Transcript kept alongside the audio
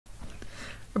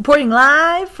Reporting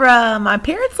live from my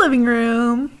parents' living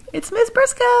room. It's Miss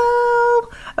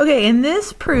Briscoe. Okay, in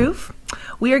this proof,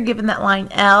 we are given that line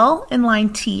L and line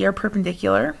T are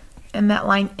perpendicular, and that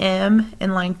line M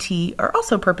and line T are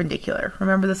also perpendicular.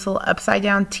 Remember, this little upside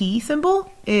down T symbol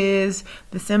is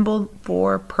the symbol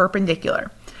for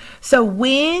perpendicular. So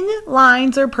when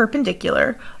lines are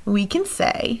perpendicular, we can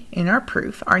say in our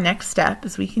proof, our next step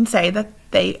is we can say that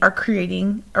they are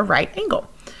creating a right angle.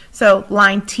 So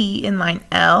line T and line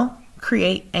L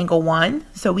create angle 1,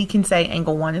 so we can say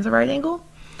angle 1 is a right angle.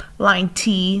 Line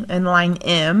T and line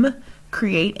M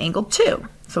create angle 2,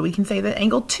 so we can say that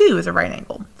angle 2 is a right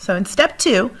angle. So in step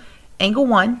 2, angle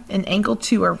 1 and angle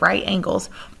 2 are right angles.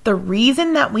 The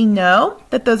reason that we know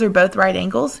that those are both right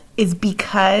angles is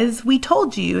because we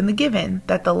told you in the given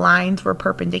that the lines were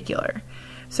perpendicular.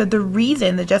 So the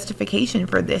reason, the justification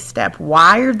for this step,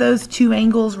 why are those two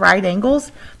angles right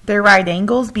angles? They're right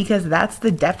angles because that's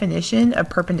the definition of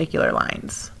perpendicular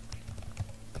lines.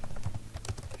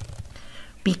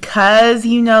 Because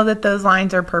you know that those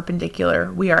lines are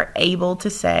perpendicular, we are able to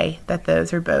say that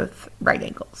those are both right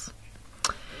angles.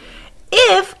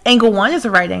 If angle 1 is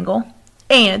a right angle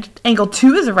and angle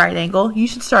 2 is a right angle, you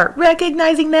should start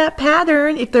recognizing that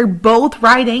pattern. If they're both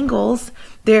right angles,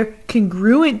 they're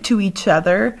congruent to each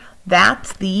other.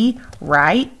 That's the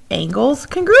right angles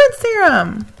congruence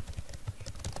theorem.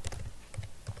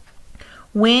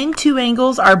 When two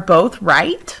angles are both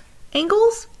right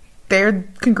angles, they're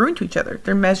congruent to each other.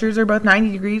 Their measures are both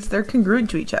 90 degrees. They're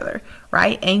congruent to each other.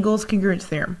 Right angles congruence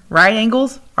theorem. Right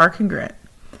angles are congruent.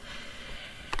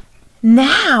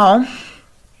 Now,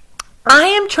 I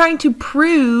am trying to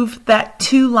prove that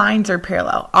two lines are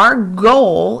parallel. Our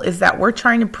goal is that we're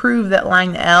trying to prove that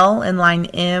line L and line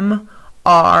M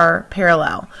are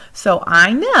parallel. So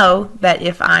I know that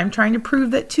if I'm trying to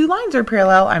prove that two lines are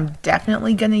parallel, I'm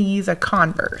definitely going to use a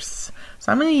converse.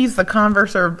 So I'm going to use the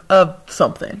converse of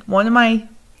something, one of my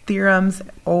theorems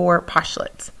or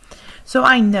postulates. So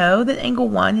I know that angle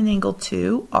 1 and angle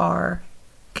 2 are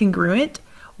congruent.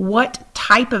 What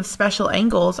type of special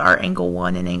angles are angle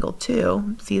 1 and angle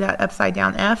 2? See that upside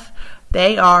down F?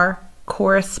 They are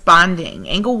corresponding.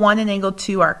 Angle 1 and angle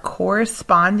 2 are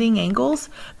corresponding angles.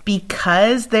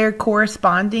 Because they're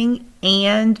corresponding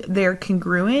and they're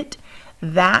congruent,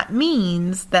 that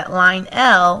means that line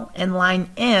L and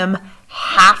line M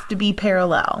have to be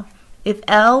parallel. If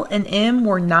L and M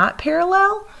were not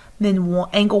parallel, then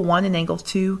angle 1 and angle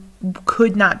 2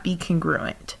 could not be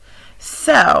congruent.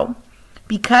 So,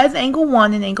 because angle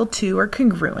 1 and angle 2 are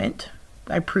congruent,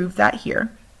 I proved that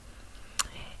here,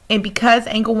 and because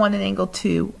angle 1 and angle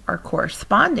 2 are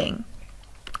corresponding,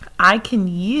 I can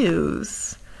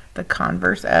use the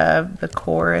converse of the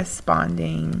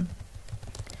corresponding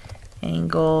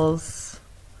angles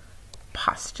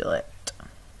postulate.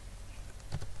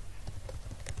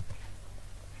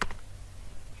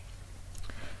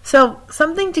 So,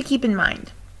 something to keep in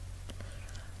mind.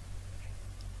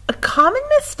 A common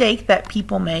mistake that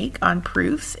people make on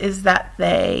proofs is that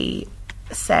they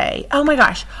say, oh my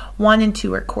gosh, 1 and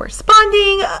 2 are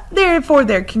corresponding, therefore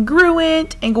they're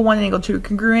congruent, angle 1 and angle 2 are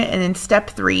congruent, and in step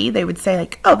 3 they would say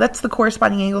like, oh, that's the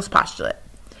corresponding angles postulate.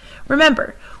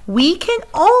 Remember, we can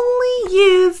only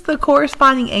use the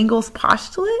corresponding angles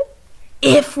postulate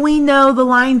if we know the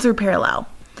lines are parallel.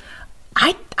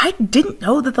 I didn't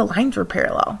know that the lines were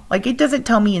parallel. Like, it doesn't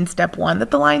tell me in step 1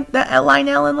 that line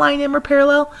L and line M are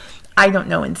parallel. I don't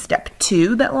know in step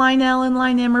 2 that line L and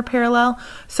line M are parallel.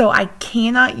 So I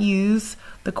cannot use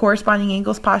the corresponding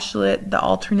angles postulate, the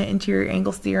alternate interior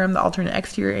angles theorem, the alternate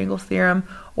exterior angles theorem,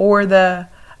 or the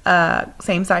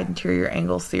same side interior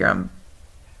angles theorem,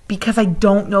 because I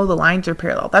don't know the lines are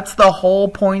parallel. That's the whole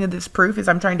point of this proof, is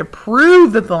I'm trying to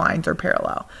prove that the lines are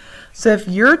parallel. So if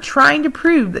you're trying to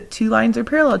prove that two lines are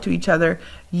parallel to each other,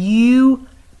 you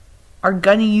are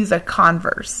going to use a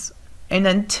converse. And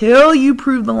until you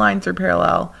prove the lines are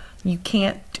parallel, you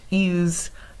can't use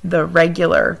the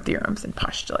regular theorems and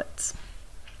postulates.